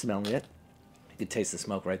sort of smelling it. You could taste the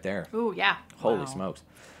smoke right there. Ooh, yeah. Holy Wow. smokes!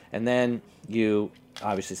 And then you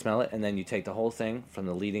obviously smell it, and then you take the whole thing from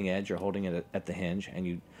the leading edge. You're holding it at the hinge, and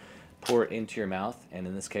you pour it into your mouth. And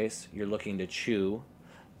in this case, you're looking to chew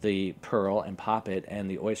the pearl and pop it and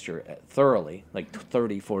the oyster thoroughly, like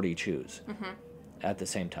 30, 40 chews at the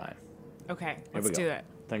same time. Okay, Here let's we do go. that.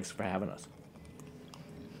 Thanks for having us.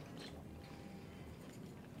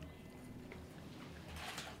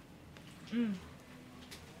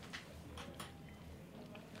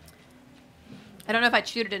 I don't know if I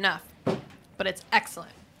chewed it enough, but it's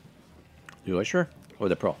excellent. The oyster or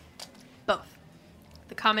the pearl? Both.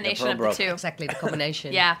 The combination pearl of the broke. two. Exactly, the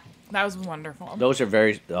combination. Yeah. That was wonderful. Those are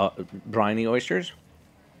very briny oysters.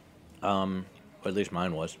 Or at least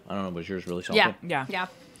mine was. I don't know, was yours really salty? Yeah. Yeah. Yeah.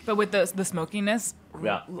 But with the smokiness,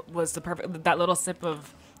 Yeah. was the perfect. That little sip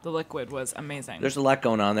of the liquid was amazing. There's a lot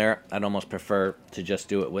going on there. I'd almost prefer to just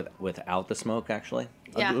do it without the smoke, actually.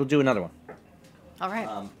 Yeah. We'll do another one. All right.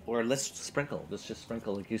 Or let's sprinkle. Let's just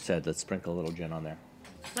sprinkle, like you said. Let's sprinkle a little gin on there.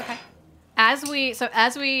 Okay. As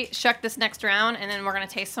we shuck this next round and then we're gonna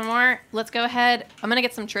taste some more, let's go ahead. I'm gonna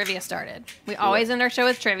get some trivia started. We always end our show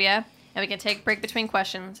with trivia, and we can take a break between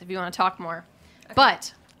questions if you want to talk more.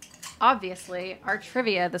 But obviously, our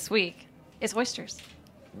trivia this week is oysters.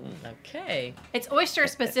 Okay. It's oyster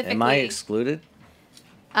specifically. Am I excluded?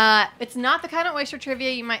 It's not the kind of oyster trivia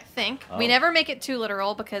you might think. We never make it too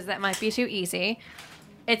literal because that might be too easy.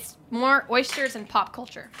 It's more oysters and pop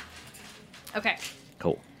culture. Okay.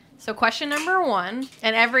 Cool. So question number 1,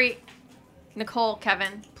 and Nicole,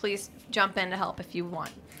 Kevin, please jump in to help if you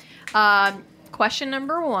want. Question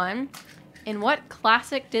number 1, in what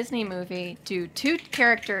classic Disney movie do 2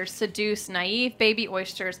 characters seduce naive baby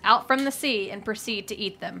oysters out from the sea and proceed to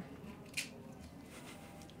eat them?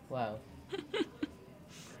 Wow.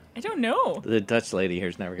 I don't know. The Dutch lady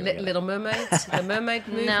here's never going to get it. Little Mermaid, the Mermaid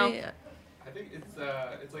movie. No. I think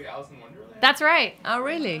it's like Alice in Wonderland. That's right. Oh,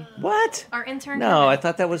 really? What? Our intern. No, Kevin. I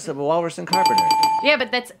thought that was the Walrus and Carpenter. Yeah,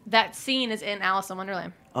 but that scene is in Alice in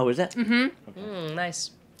Wonderland. Oh, is that?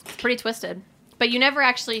 Nice. It's pretty twisted. But you never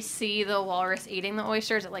actually see the walrus eating the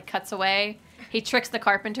oysters. It like cuts away. He tricks the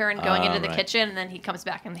carpenter into going into the right. kitchen, and then he comes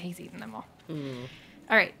back and he's eating them all.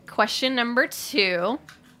 All right, question number 2.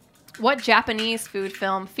 What Japanese food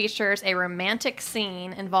film features a romantic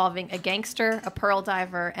scene involving a gangster, a pearl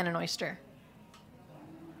diver, and an oyster?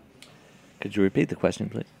 Could you repeat the question,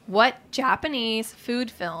 please? What Japanese food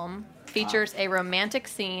film features a romantic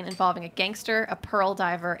scene involving a gangster, a pearl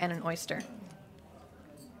diver, and an oyster?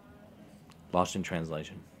 Lost in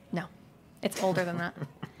translation. No. It's older than that.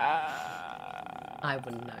 I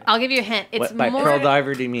wouldn't know. I'll give you a hint. It's What, by more pearl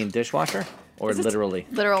diver, do you mean dishwasher? Or literally?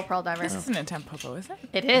 literal pearl diver. This isn't a Tempopo, is it?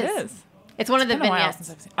 It is. It is. It's one of the Been a while vignettes. since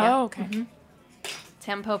I've seen. Yeah. Oh, okay.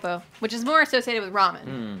 Tempopo, which is more associated with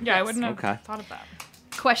ramen. Yeah, I wouldn't have Okay. thought of that.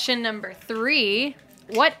 Question number 3.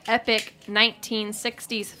 What epic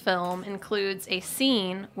 1960s film includes a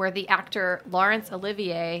scene where the actor Laurence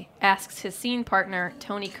Olivier asks his scene partner,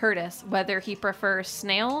 Tony Curtis, whether he prefers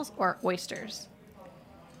snails or oysters?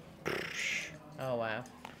 Oh, wow.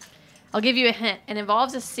 I'll give you a hint. It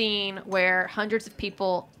involves a scene where hundreds of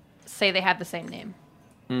people say they have the same name.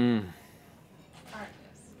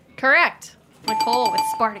 Correct. Nicole with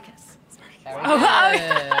Spartacus. Very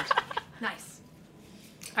good. Nice.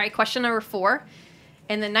 All right, question number 4.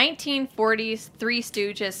 In the 1940s Three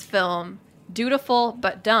Stooges film, Dutiful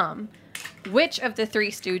But Dumb, which of the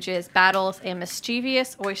Three Stooges battles a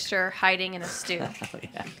mischievous oyster hiding in a stew? Oh,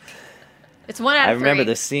 yeah. It's 1 out I of 3. remember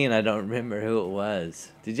the scene. I don't remember who it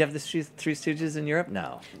was. Did you have the Three Stooges in Europe?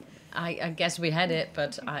 No. I guess we had it,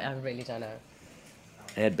 but I really don't know.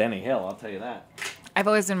 They had Benny Hill, I'll tell you that. I've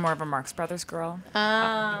always been more of a Marx Brothers girl.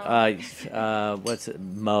 What's it?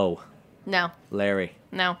 Mo. No. Larry.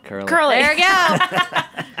 No. Curly. There we go.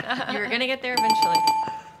 You were going to get there eventually.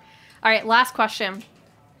 All right, last question.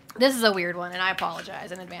 This is a weird one, and I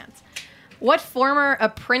apologize in advance. What former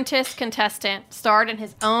apprentice contestant starred in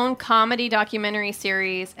his own comedy documentary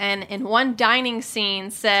series and in one dining scene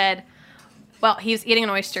said, well, he was eating an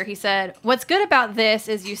oyster. He said, "What's good about this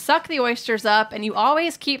is you suck the oysters up and you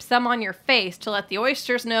always keep some on your face to let the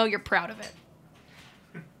oysters know you're proud of it."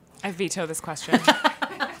 I veto this question.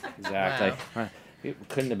 Exactly. Right. It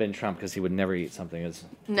couldn't have been Trump because he would never eat something as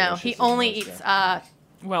No, delicious he as only an oyster. eats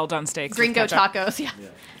Well done steaks. with gringo ketchup. tacos. Yeah.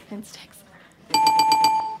 And steaks.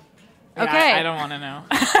 Yeah, Okay. I don't want to know.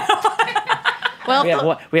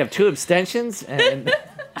 Well, We have 2 abstentions and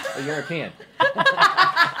a European.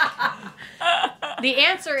 the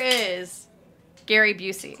answer is Gary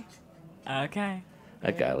Busey. Okay.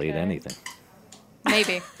 That guy will eat anything.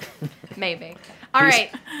 Maybe. Maybe. All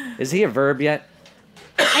right. Is he a verb yet?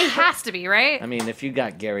 He has to be, right? I mean, if you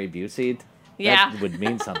got Gary Busey, Yeah. that would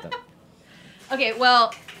mean something. Okay,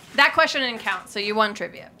 well, that question didn't count, so you won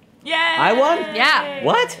trivia. Yay! I won? Yeah.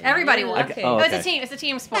 What? Everybody won. Okay. Oh, It's okay. a team. It's a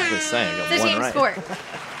team sport. Just saying, I got It's a one team right. sport.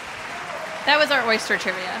 That was our oyster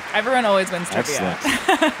trivia. Everyone always wins trivia.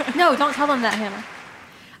 Excellent. No, don't tell them that,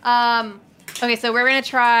 Hannah. Okay, so we're gonna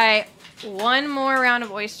try one more round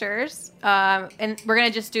of oysters, and we're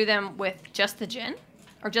gonna just do them with just the gin,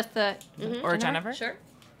 or just the. Or Genever? Sure.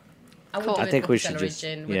 I would Cool. do I it think with we should celery just-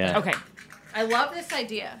 gin with yeah. the- Okay. I love this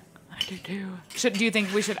idea. I do too. Do you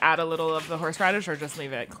think we should add a little of the horseradish or just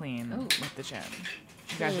leave it clean with the gin?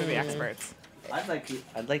 You guys are the experts. I'd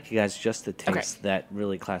like you guys just to taste that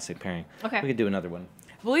really classic pairing. Okay. We could do another one.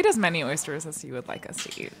 We'll eat as many oysters as you would like us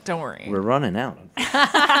to eat. Don't worry. We're running out.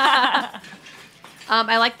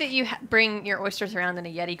 I like that you bring your oysters around in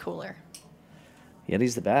a Yeti cooler.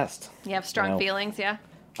 Yeti's the best. You have strong No. feelings, yeah?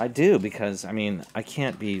 I do because I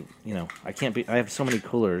can't be. I have so many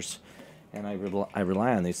coolers, and I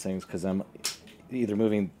rely on these things because I'm either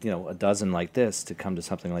moving a dozen like this to come to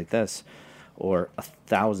something like this, or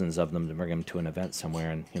thousands of them to bring them to an event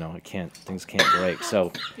somewhere, and things can't break.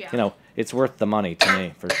 So Yeah. it's worth the money to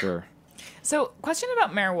me for sure. So, question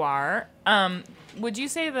about Merroir. Would you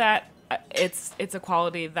say that it's a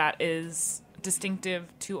quality that is distinctive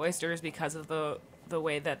to oysters because of the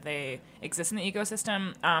way that they exist in the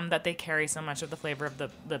ecosystem, that they carry so much of the flavor of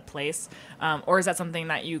the place? Or is that something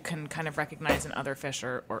that you can kind of recognize in other fish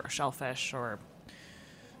or shellfish or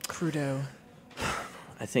crudo?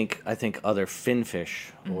 I think other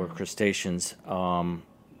finfish or crustaceans,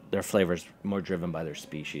 their flavor is more driven by their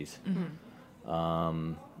species.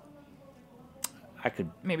 I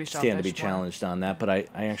could Maybe stand to be shellfish more. challenged on that, but I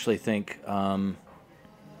actually think,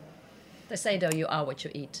 They say, though, you are what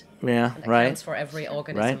you eat. yeah, That right. counts for every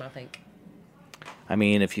organism, Right. I think. I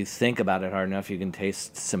mean, if you think about it hard enough, you can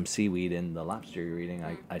taste some seaweed in the lobster you're eating,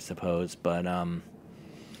 I suppose. But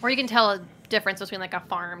Or you can tell a difference between like a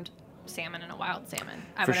farmed salmon and a wild salmon,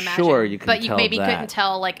 I For would imagine. sure you can but you tell maybe that. couldn't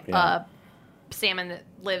tell like Yeah. a salmon that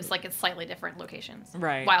lives like in slightly different locations.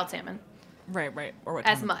 Right. Wild salmon. Right. Or what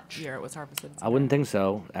As time of much. year it was harvested. I wouldn't think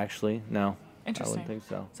so, actually. No. I Interesting. wouldn't think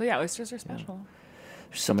so. So yeah, oysters are special.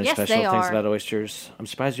 There's so many Yes, special they things are. about oysters. I'm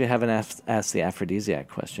surprised you haven't asked the aphrodisiac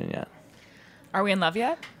question yet. Are we in love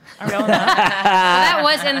yet? Are we all in love? That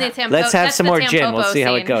was in the Tampopo. Let's have that's some the more gin. We'll Tampopo see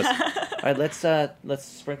how it scene. goes. All right, let's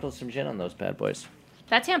sprinkle some gin on those bad boys.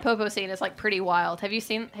 That Tampopo scene is like pretty wild. Have you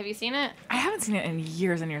seen it? I haven't seen it in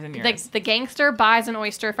years and years and years. Like the gangster buys an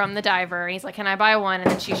oyster from the diver. He's like, "Can I buy one?"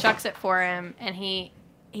 And then she shucks it for him, and he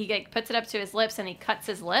like, puts it up to his lips, and he cuts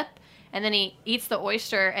his lip, and then he eats the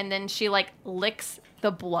oyster, and then she like licks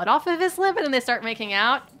the blood off of his lip, and then they start making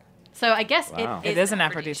out. So I guess Wow. It is an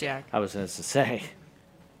aphrodisiac. I was going to say.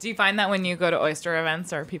 Do you find that when you go to oyster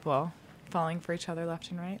events, are people falling for each other left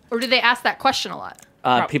and right? Or do they ask that question a lot?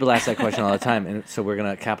 People ask that question all the time, and so we're going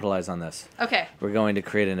to capitalize on this. Okay. We're going to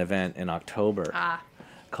create an event in October Ah.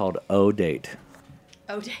 called O-Date.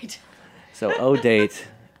 O-Date. So O-Date,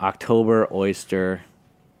 October oyster.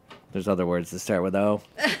 There's other words that start with O.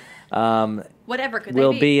 Whatever could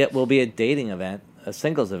Will they be? will be a dating event, a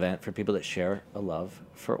singles event for people that share a love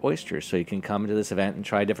for oysters. So you can come to this event and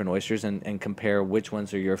try different oysters and compare which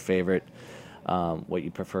ones are your favorite, what you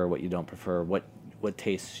prefer, what you don't prefer, what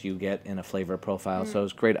tastes you get in a flavor profile. So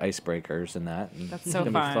it's great icebreakers and that. And That's it's so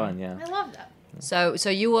gonna be fun. fun, yeah. I love that. So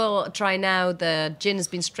you will try now. The gin has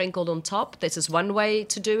been sprinkled on top. This is one way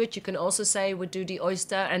to do it. You can also say we do the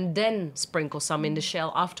oyster and then sprinkle some in the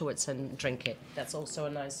shell afterwards and drink it. That's also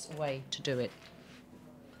a nice way to do it.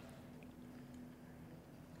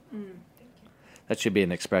 That should be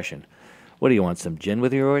an expression. What do you want? Some gin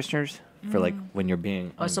with your oysters for like when you're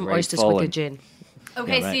being Or some ungrateful oysters with your and- gin.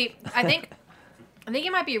 Okay, Yeah, right. see, I think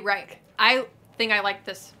you might be right. I think I like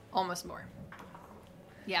this almost more.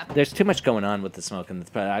 Yeah. There's too much going on with the smoke, and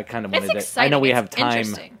but I kind of It's wanted to. I exciting. know we It's have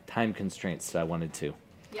interesting. time constraints, so I wanted to.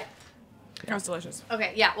 Yeah. That was delicious.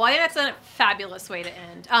 Okay, yeah. Well, I think that's a fabulous way to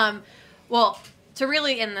end. Well, to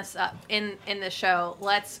really end this up in this show,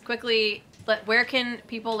 let's quickly. Where can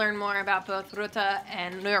people learn more about both Ruta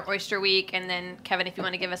and New York Oyster Week? And then, Kevin, if you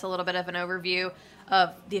want to give us a little bit of an overview of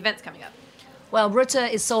the events coming up. Well,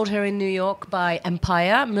 Ruta is sold here in New York by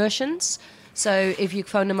Empire Merchants. So if you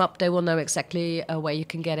phone them up, they will know exactly where you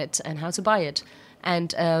can get it and how to buy it.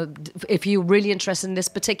 And if you're really interested in this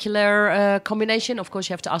particular combination, of course,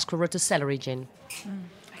 you have to ask for Ruta Celery Gin.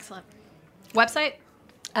 Excellent. Website?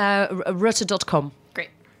 Ruta.com. Great.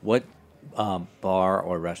 What bar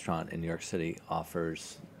or restaurant in New York City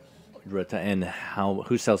offers Ruta, and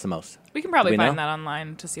who sells the most? We can probably Do we find know? that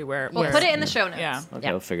online to see where. We'll put it in the show notes. Yeah. Okay,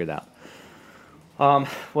 Yeah. we'll figure it out.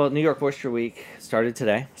 Well, New York Oyster Week starts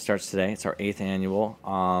today. It's our 8th annual.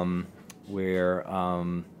 We're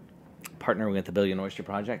partnering with the Billion Oyster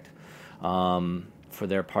Project for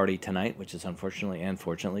their party tonight, which is unfortunately and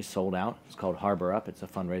fortunately sold out. It's called Harbor Up. It's a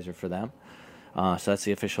fundraiser for them. So that's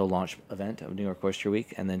the official launch event of New York Oyster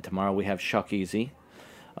Week. And then tomorrow we have Shuck Easy.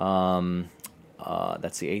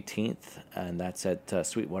 That's the 18th, and that's at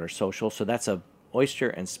Sweetwater Social. So that's a oyster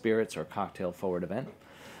and spirits or cocktail forward event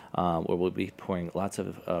where we'll be pouring lots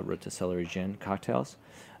of Ruta Celery Gin cocktails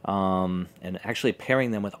and actually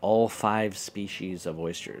pairing them with all 5 species of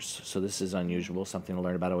oysters. So this is unusual, something to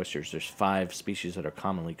learn about oysters. There's 5 species that are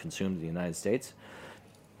commonly consumed in the United States,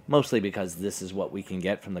 mostly because this is what we can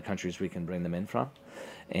get from the countries we can bring them in from.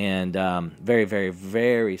 And very, very,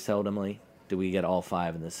 very seldomly do we get all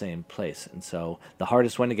 5 in the same place. And so the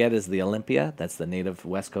hardest one to get is the Olympia. That's the native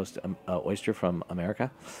West Coast oyster from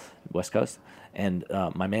America, West Coast. And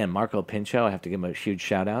my man, Marco Pincho, I have to give him a huge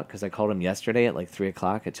shout out because I called him yesterday at like 3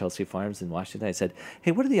 o'clock at Chelsea Farms in Washington. I said,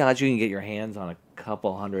 hey, what are the odds you can get your hands on a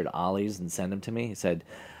couple hundred ollies and send them to me? He said,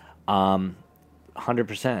 100%.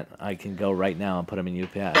 I can go right now and put them in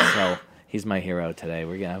UPS. So he's my hero today.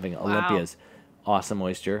 We're having Olympia's awesome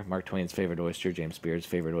oyster, Mark Twain's favorite oyster, James Beard's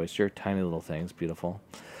favorite oyster. Tiny little things, beautiful.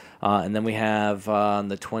 And then we have on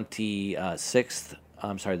the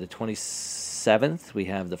 27th, we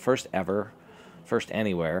have the first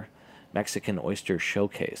anywhere Mexican Oyster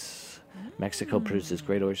Showcase. Mexico produces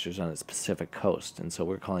great oysters on its Pacific coast, and so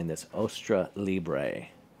we're calling this Ostra Libre,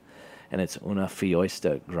 and it's una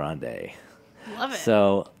fiesta grande. Love it.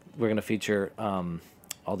 So we're going to feature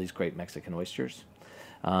all these great Mexican oysters.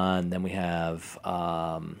 And then we have,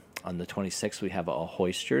 on the 26th, we have a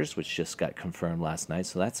Oysters, which just got confirmed last night.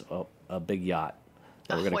 So that's a big yacht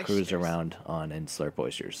that we're going to cruise around on and slurp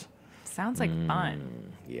oysters. Sounds like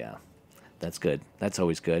fun. Yeah, that's good. That's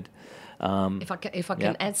always good. If I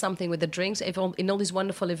can add something with the drinks, in all these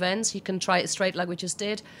wonderful events, you can try it straight like we just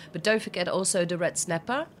did. But don't forget also the red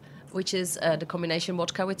snapper, which is the combination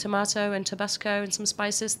vodka with tomato and Tabasco and some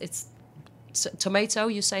spices. It's tomato,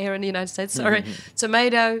 you say here in the United States, sorry.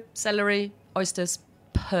 Tomato, celery, oysters,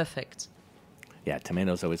 perfect. Yeah,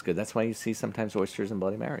 tomato's always good. That's why you see sometimes oysters and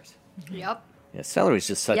Bloody Marys. Yep. Yeah, celery is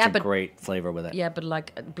just such a great flavor with it. Yeah, but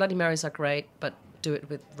like Bloody Marys are great, but do it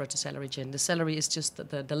with rotisserie gin. The celery is just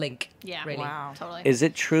the link. Yeah, really. wow, totally. Is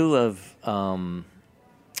it true of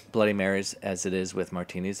Bloody Marys as it is with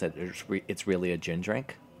martinis that it's really a gin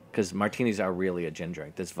drink? Because martinis are really a gin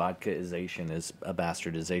drink. This vodkaization is a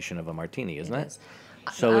bastardization of a martini, isn't it?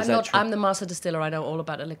 So is that true? I'm the master distiller. I know all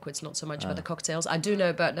about the liquids, not so much about the cocktails. I do know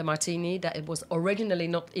about the martini, that it was originally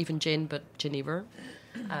not even gin, but Genever.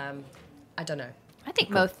 I don't know. I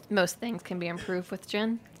think most things can be improved with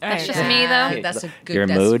gin. That's That's just me, though. That's a good. Your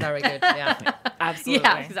that's mood? very good. Yeah. Absolutely.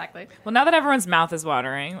 Yeah, exactly. Well, now that everyone's mouth is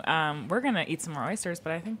watering, we're gonna eat some more oysters.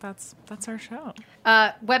 But I think that's our show.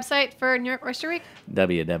 Website for New York Oyster Week?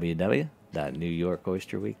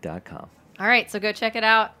 www.newyorkoysterweek.com. All right, so go check it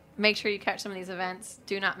out. Make sure you catch some of these events.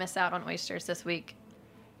 Do not miss out on oysters this week.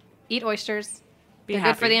 Eat oysters. Be They're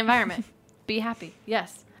happy. good for the environment. Be happy.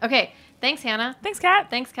 Yes. Okay. Thanks, Hannah. Thanks,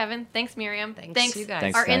 Kat. Thanks, Kevin. Thanks, Miriam. Thanks, you guys.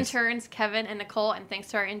 Thanks, our guys. interns, Kevin and Nicole, and thanks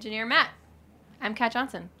to our engineer, Matt. I'm Kat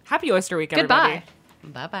Johnson. Happy Oyster Week, everybody.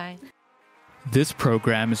 Goodbye. Bye-bye. This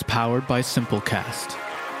program is powered by Simplecast.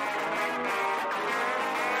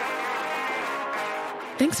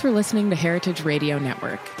 Thanks for listening to Heritage Radio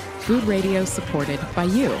Network, food radio supported by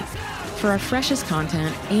you. For our freshest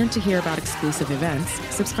content and to hear about exclusive events,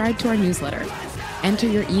 subscribe to our newsletter. Enter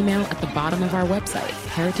your email at the bottom of our website,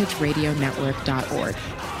 heritageradionetwork.org.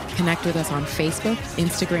 Connect with us on Facebook,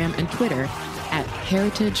 Instagram, and Twitter at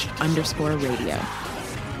heritage_radio.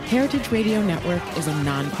 Heritage Radio Network is a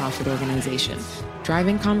nonprofit organization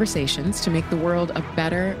driving conversations to make the world a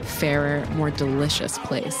better, fairer, more delicious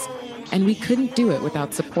place. And we couldn't do it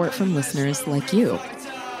without support from listeners like you.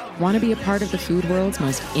 Want to be a part of the food world's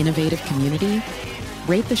most innovative community?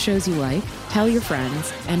 Rate the shows you like, tell your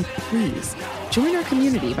friends, and please join our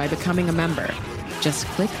community by becoming a member. Just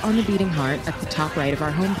click on the beating heart at the top right of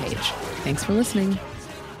our homepage. Thanks for listening.